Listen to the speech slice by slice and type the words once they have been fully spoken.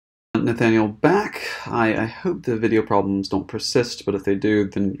Nathaniel back. I hope the video problems don't persist, but if they do,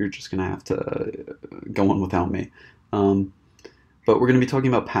 then you're just going to have to go on without me. But we're going to be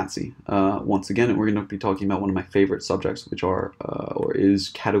talking about patsy once again, and we're going to be talking about one of my favorite subjects, which is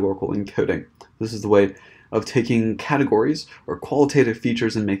categorical encoding. This is the way of taking categories or qualitative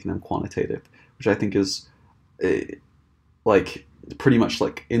features and making them quantitative, which I think is pretty much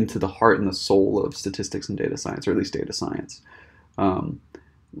like into the heart and the soul of statistics and data science, or at least data science.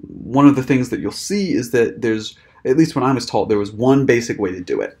 One of the things that you'll see is that there's, at least when I was taught, there was one basic way to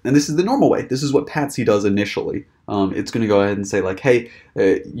do it. And this is the normal way. This is what patsy does initially. It's going to go ahead and say like, hey,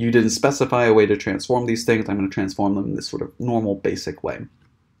 you didn't specify a way to transform these things. I'm going to transform them in this sort of normal basic way.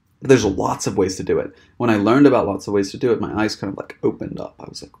 But there's lots of ways to do it. When I learned about lots of ways to do it, my eyes kind of like opened up. I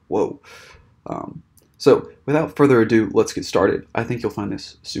was like, whoa. So without further ado, let's get started. I think you'll find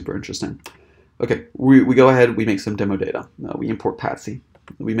this super interesting. Okay, we go ahead, we make some demo data. We import patsy.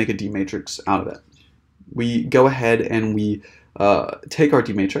 We make a D matrix out of it. We go ahead and we take our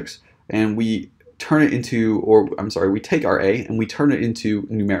D matrix and we turn it into, we take our A and we turn it into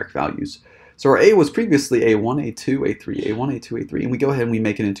numeric values. So our A was previously A1, A2, A3, A1, A2, A3, and we go ahead and we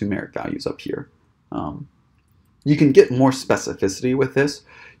make it into numeric values up here. You can get more specificity with this.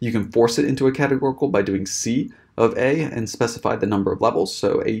 You can force it into a categorical by doing C of A and specify the number of levels.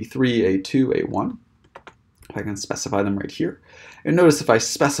 So A3, A2, A1. I can specify them right here. And notice if I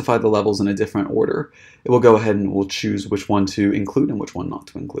specify the levels in a different order, it will go ahead and we'll choose which one to include and which one not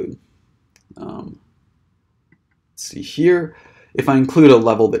to include. Let's see here. If I include a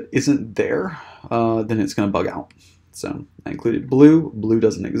level that isn't there, then it's going to bug out. So I included blue. Blue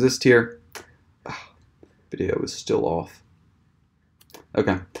doesn't exist here. Video is still off.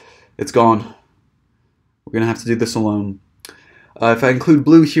 Okay, it's gone. We're going to have to do this alone. If I include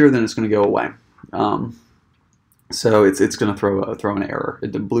blue here, then it's going to go away. So it's going to throw an error.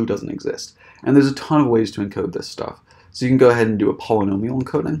 The blue doesn't exist. And there's a ton of ways to encode this stuff. So you can go ahead and do a polynomial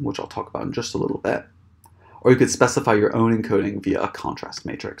encoding, which I'll talk about in just a little bit. Or you could specify your own encoding via a contrast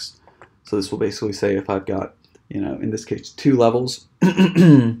matrix. So this will basically say if I've got, in this case, 2 levels,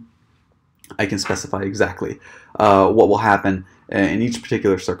 I can specify exactly what will happen in each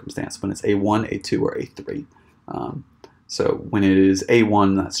particular circumstance when it's A1, A2, or A3. So when it is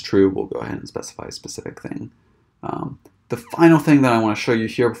A1, that's true, we'll go ahead and specify a specific thing. The final thing that I want to show you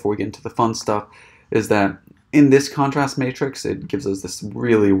here before we get into the fun stuff is that in this contrast matrix, it gives us this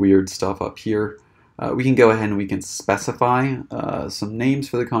really weird stuff up here. We can go ahead and we can specify some names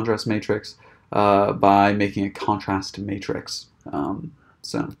for the contrast matrix by making a contrast matrix.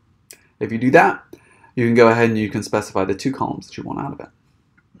 So if you do that, you can go ahead and you can specify the 2 columns that you want out of it.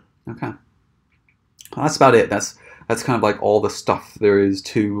 Okay, well, that's about it. That's kind of like all the stuff there is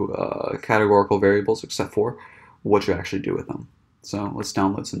to categorical variables, except for what you actually do with them. So let's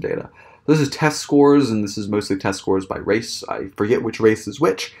download some data. This is test scores, and this is mostly test scores by race. I forget which race is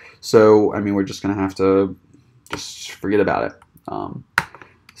which, so we're just going to have to just forget about it.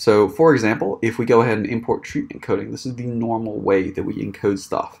 So for example, if we go ahead and import treatment encoding, this is the normal way that we encode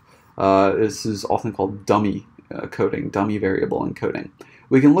stuff. This is often called dummy coding, dummy variable encoding.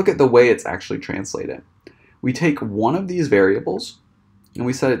 We can look at the way it's actually translated. We take one of these variables and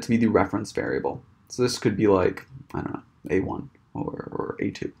we set it to be the reference variable. So this could be like, I don't know, A1 or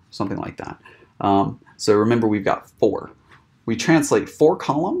A2, something like that. So remember, we've got 4. We translate 4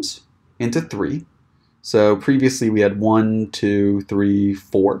 columns into 3. So previously we had 1, 2, 3,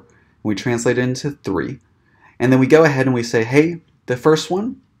 4. We translate it into 3. And then we go ahead and we say, hey, the first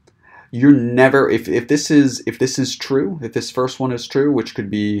one, you're never, if this is true, if this first one is true, which could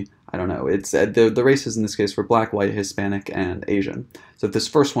be, I don't know, it's the races in this case were black, white, Hispanic, and Asian. So if this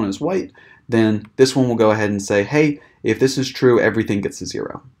first one is white, then this one will go ahead and say, hey, if this is true, everything gets a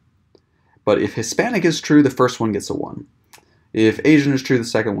 0. But if Hispanic is true, the first one gets a 1. If Asian is true, the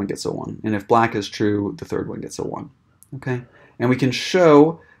second one gets a 1. And if black is true, the third one gets a 1. Okay? And we can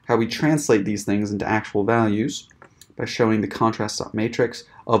show how we translate these things into actual values by showing the contrast matrix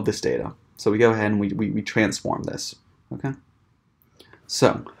of this data. So we go ahead and we transform this. Okay?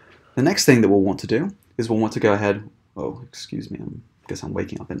 So the next thing that we'll want to do is we'll want to go ahead, oh, excuse me, I guess I'm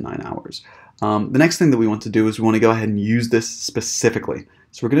waking up in 9 hours. The next thing that we want to do is we want to go ahead and use this specifically.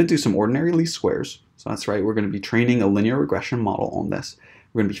 So we're going to do some ordinary least squares. So that's right, we're going to be training a linear regression model on this.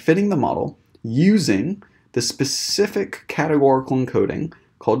 We're going to be fitting the model using the specific categorical encoding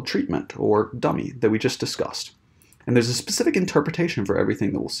called treatment or dummy that we just discussed. And there's a specific interpretation for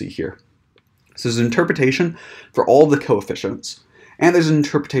everything that we'll see here. So there's an interpretation for all the coefficients, and there's an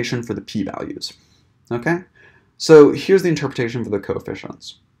interpretation for the p-values. Okay? So here's the interpretation for the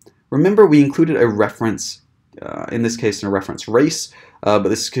coefficients. Remember, we included a reference in this case, in a reference race, but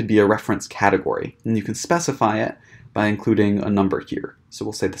this could be a reference category. And you can specify it by including a number here. So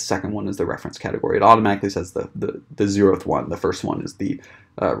we'll say the second one is the reference category. It automatically says the 0th one. The first one is the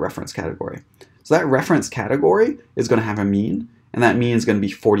reference category. So that reference category is going to have a mean, and that mean is going to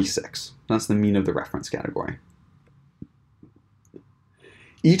be 46. That's the mean of the reference category.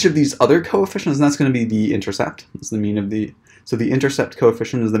 Each of these other coefficients, and that's going to be the intercept. It's the mean of the, so the intercept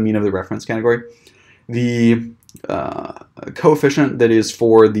coefficient is the mean of the reference category. The coefficient that is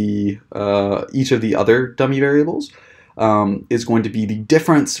for the each of the other dummy variables is going to be the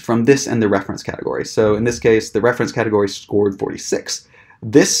difference from this and the reference category. So in this case, the reference category scored 46.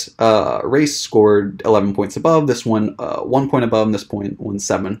 This race scored 11 points above, this one 1 point above, and this one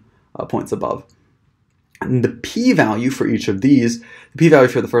 7 points above. And the p-value for each of these, the p-value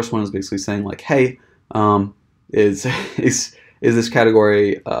for the first one is basically saying like, hey, is this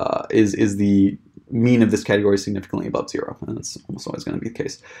category, is the mean of this category significantly above 0? And that's almost always going to be the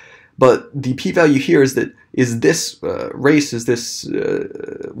case. But the p-value here is that, is this race, is this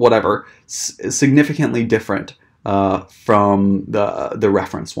whatever, significantly different from the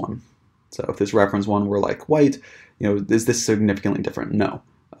reference one? So if this reference one were like white, is this significantly different? No.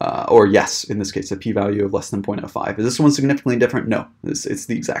 Or yes, in this case, a p-value of less than 0.05. Is this one significantly different? No. It's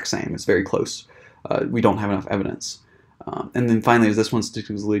the exact same. It's very close. We don't have enough evidence. And then finally, is this one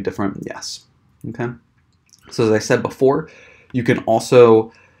statistically different? Yes. Okay. So as I said before, you can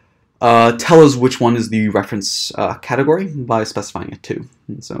also tell us which one is the reference category by specifying it too.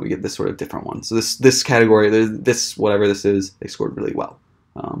 And so we get this sort of different one. So this category, this whatever this is, they scored really well.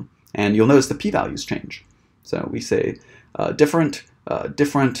 And you'll notice the p-values change. So we say different,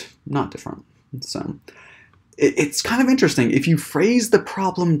 different, not different. So it's kind of interesting. If you phrase the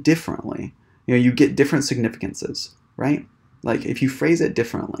problem differently, you get different significances, right? Like if you phrase it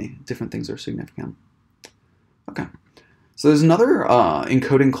differently, different things are significant. Okay. So there's another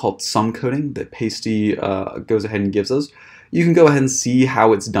encoding called sum coding that Pasty goes ahead and gives us. You can go ahead and see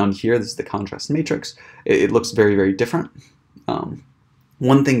how it's done here. This is the contrast matrix. It looks very, very different.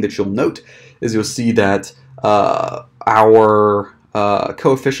 One thing that you'll note is you'll see that our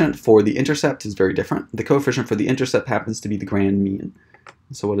coefficient for the intercept is very different. The coefficient for the intercept happens to be the grand mean.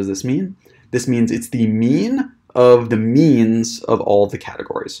 So what does this mean? This means it's the mean of the means of all the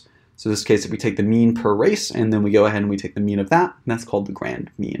categories. So in this case, if we take the mean per race and then we go ahead and we take the mean of that, that's called the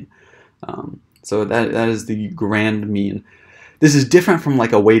grand mean. So that is the grand mean. This is different from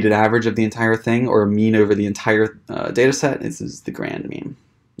like a weighted average of the entire thing or a mean over the entire data set. This is the grand mean.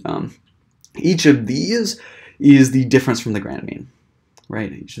 Each of these is the difference from the grand mean,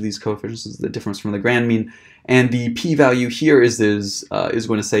 right? Each of these coefficients is the difference from the grand mean. And the p-value here is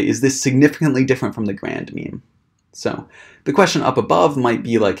going to say, is this significantly different from the grand mean? So the question up above might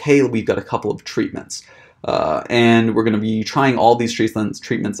be like, hey, we've got a couple of treatments. And we're going to be trying all these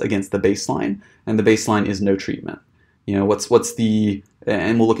treatments against the baseline. And the baseline is no treatment. What's the,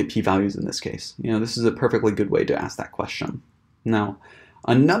 and we'll look at p-values in this case. This is a perfectly good way to ask that question. Now,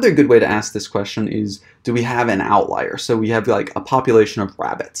 another good way to ask this question is, do we have an outlier? So we have like a population of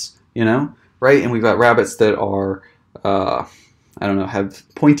rabbits, right? And we've got rabbits that are, I don't know, have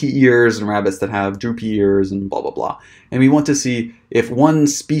pointy ears and rabbits that have droopy ears and blah, blah, blah. And we want to see if one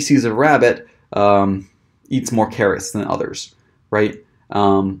species of rabbit eats more carrots than others, right?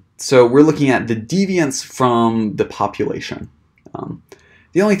 So we're looking at the deviance from the population.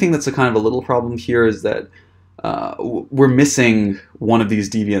 The only thing that's a kind of a little problem here is that we're missing one of these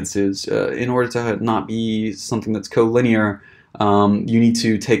deviances. In order to not be something that's collinear, you need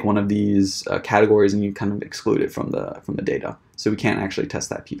to take one of these categories and you kind of exclude it from the data. So we can't actually test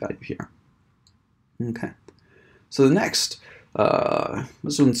that p-value here. Okay. So the next,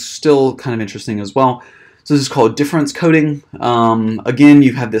 this one's still kind of interesting as well. So this is called difference coding. Again,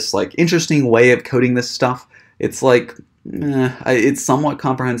 you have this like interesting way of coding this stuff. It's like, it's somewhat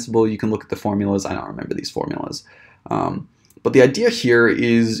comprehensible. You can look at the formulas. I don't remember these formulas. But the idea here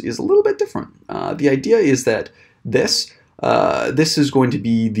is a little bit different. The idea is that this is going to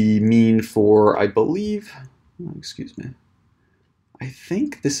be the mean for, I believe, excuse me, I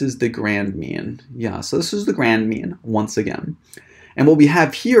think this is the grand mean. Yeah, so this is the grand mean once again. And what we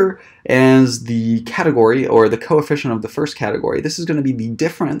have here as the category or the coefficient of the first category, this is going to be the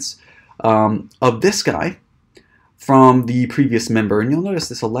difference of this guy from the previous member. And you'll notice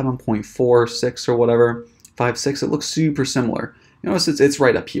this 11.46 or whatever, 56, it looks super similar. You notice it's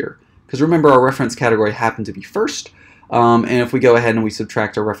right up here. Because remember, our reference category happened to be first. And if we go ahead and we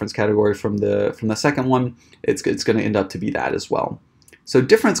subtract our reference category from the second one, it's going to end up to be that as well. So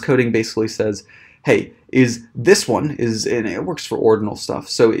difference coding basically says, hey, is this one, and it works for ordinal stuff,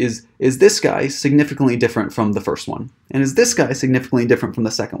 so is this guy significantly different from the first one? And is this guy significantly different from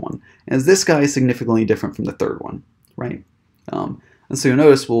the second one? And is this guy significantly different from the third one, right? And so you'll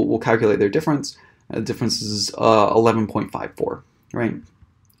notice we'll calculate their difference. The difference is 11.54, right?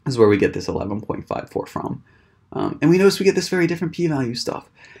 This is where we get this 11.54 from. And we notice we get this very different p-value stuff.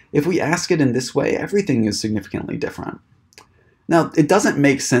 If we ask it in this way, everything is significantly different. Now, it doesn't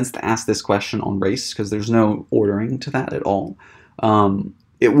make sense to ask this question on race because there's no ordering to that at all.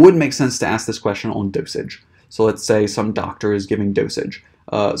 It would make sense to ask this question on dosage. So let's say some doctor is giving dosage.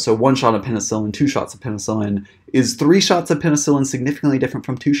 So 1 shot of penicillin, 2 shots of penicillin. Is 3 shots of penicillin significantly different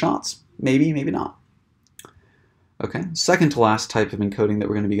from 2 shots? Maybe, maybe not. Okay, second to last type of encoding that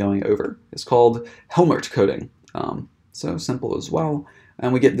we're going to be going over is called helmert coding. So simple as well.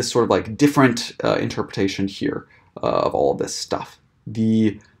 And we get this sort of like different interpretation here of all of this stuff.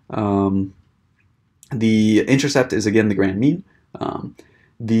 The intercept is again the grand mean.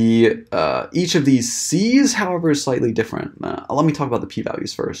 Each of these C's, however, is slightly different. Let me talk about the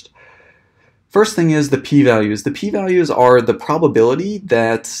p-values first. First thing is the p-values. The p-values are the probability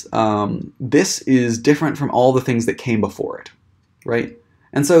that this is different from all the things that came before it, right?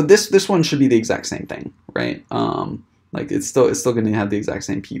 And so this one should be the exact same thing, right? Like it's still going to have the exact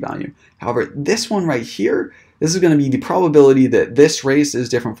same p-value. However, this one right here, this is going to be the probability that this race is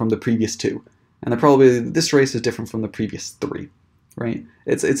different from the previous 2, and the probability that this race is different from the previous 3, right?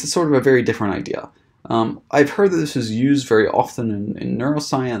 It's a sort of a very different idea. I've heard that this is used very often in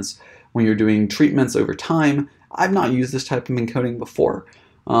neuroscience when you're doing treatments over time. I've not used this type of encoding before,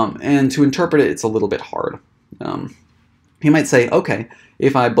 and to interpret it, it's a little bit hard. You might say, okay,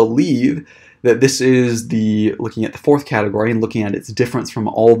 if I believe that this is looking at the 4th category and looking at its difference from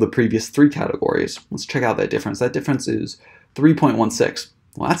all the previous 3 categories, let's check out that difference. That difference is 3.16.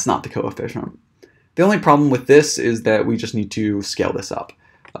 Well, that's not the coefficient. The only problem with this is that we just need to scale this up.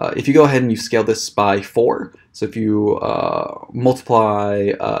 If you go ahead and you scale this by 4, so if you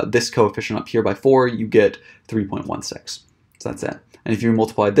multiply this coefficient up here by 4, you get 3.16. So that's it. And if you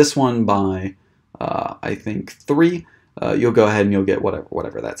multiply this one by, I think, 3, you'll go ahead and you'll get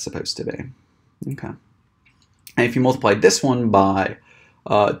whatever that's supposed to be. Okay. And if you multiply this one by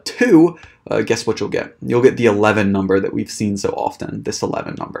 2, guess what you'll get? You'll get the 11 number that we've seen so often, this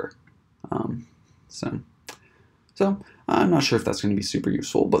 11 number. So I'm not sure if that's going to be super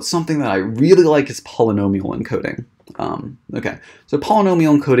useful, but something that I really like is polynomial encoding. Okay, so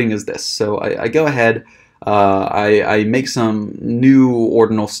polynomial encoding is this. So I go ahead, I make some new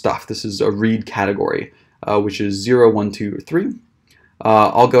ordinal stuff. This is a read category, which is 0, 1, 2, or 3.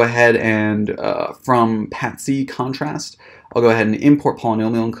 I'll go ahead and from patsy contrast, I'll go ahead and import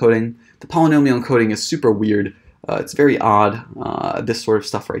polynomial encoding. The polynomial encoding is super weird. It's very odd, this sort of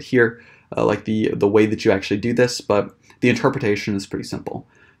stuff right here, like the way that you actually do this, but the interpretation is pretty simple.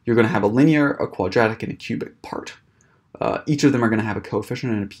 You're going to have a linear, a quadratic, and a cubic part. Each of them are going to have a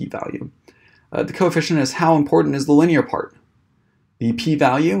coefficient and a p-value. The coefficient is how important is the linear part. The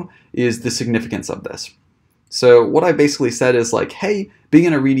p-value is the significance of this. So what I basically said is like, hey, being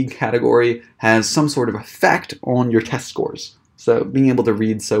in a reading category has some sort of effect on your test scores. So being able to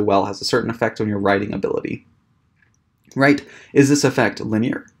read so well has a certain effect on your writing ability. Right? Is this effect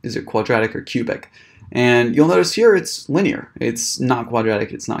linear? Is it quadratic or cubic? And you'll notice here it's linear. It's not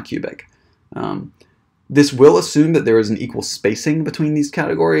quadratic, it's not cubic. This will assume that there is an equal spacing between these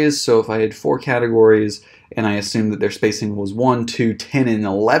categories. So if I had 4 categories and I assumed that their spacing was 1, 2, 10, and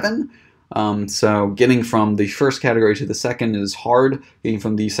 11, so getting from the first category to the second is hard. Getting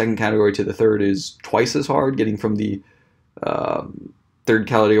from the second category to the third is twice as hard. Getting from the third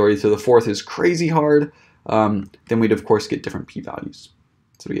category to the fourth is crazy hard. Then we'd of course get different p-values.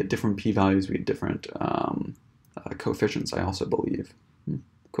 So we get different p-values, we get different coefficients, I also believe.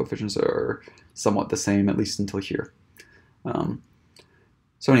 Coefficients are somewhat the same, at least until here.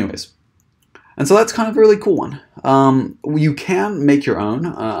 So anyways, and so that's kind of a really cool one. You can make your own.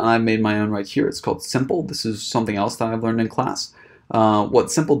 I've made my own right here. It's called Simple. This is something else that I've learned in class.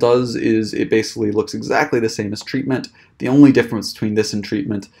 What Simple does is it basically looks exactly the same as treatment. The only difference between this and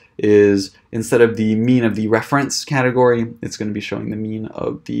treatment is instead of the mean of the reference category, it's going to be showing the mean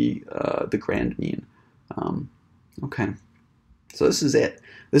of the grand mean. Okay, so this is it.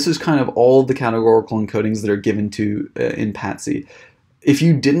 This is kind of all the categorical encodings that are given to in patsy. If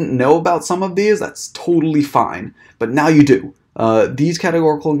you didn't know about some of these, that's totally fine, but now you do. These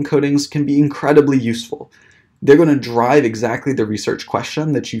categorical encodings can be incredibly useful. They're going to drive exactly the research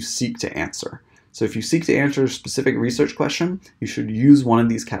question that you seek to answer. So if you seek to answer a specific research question, you should use one of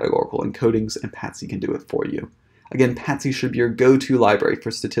these categorical encodings, and Patsy can do it for you. Again, Patsy should be your go-to library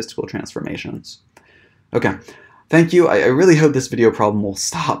for statistical transformations. Okay, thank you. I really hope this video problem will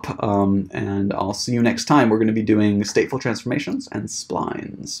stop, and I'll see you next time. We're going to be doing stateful transformations and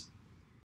splines.